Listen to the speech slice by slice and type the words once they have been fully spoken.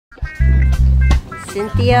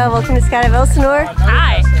Cynthia, welcome to Skydive Elsinore.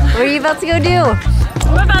 Hi. What are you about to go do?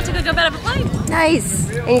 I'm about to go jump out of a plane. Nice.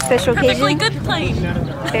 Any special Perfectly occasion? good plane.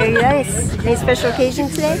 Very nice. Any special occasion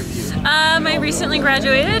today? I recently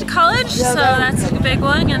graduated college, so that's a big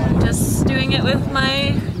one, and just doing it with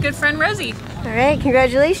my good friend Rosie. All right,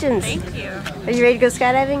 congratulations. Thank you. Are you ready to go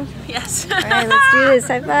skydiving? Yes. All right, let's do this.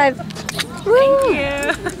 High five. Woo!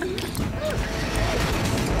 Thank you.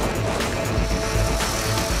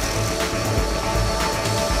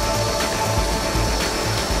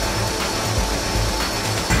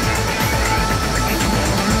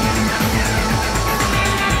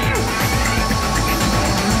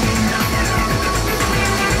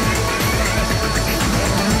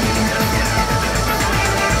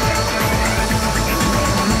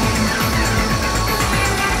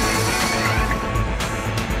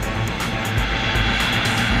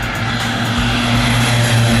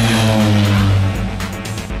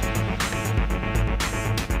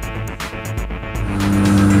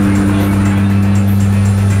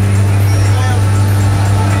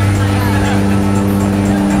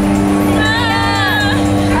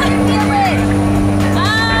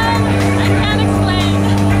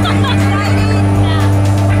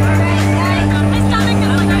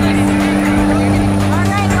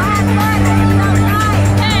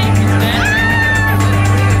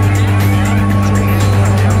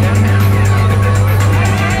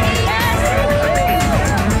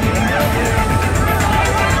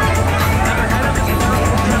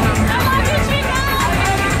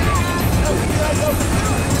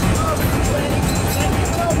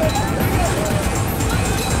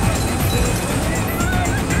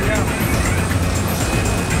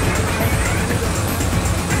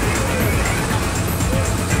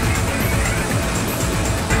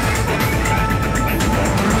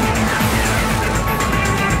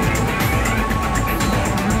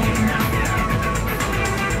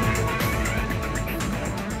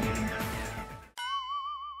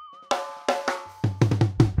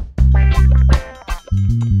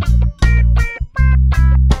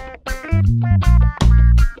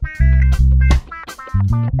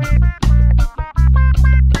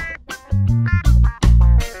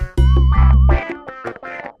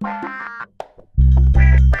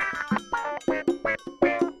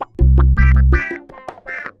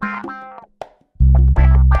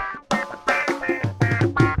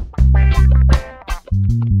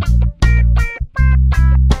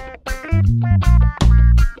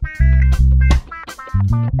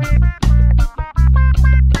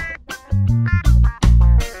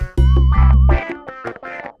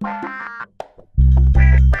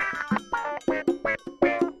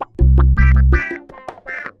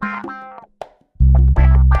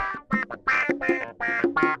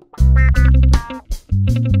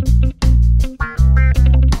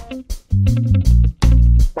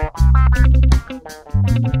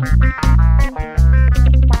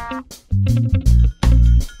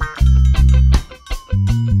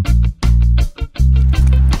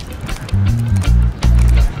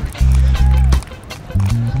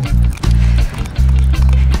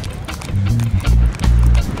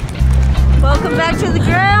 Welcome back to the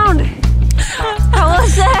ground. How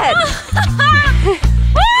was that?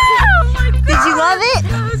 Oh my God. Did you love it?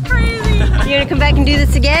 That was crazy. You gonna come back and do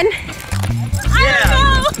this again?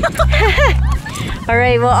 I don't know. All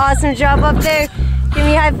right, well, awesome job up there. Give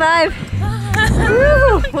me a high five.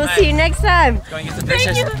 Woo! We'll see you next time. Go and get some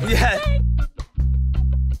pictures. Thank you. Yeah.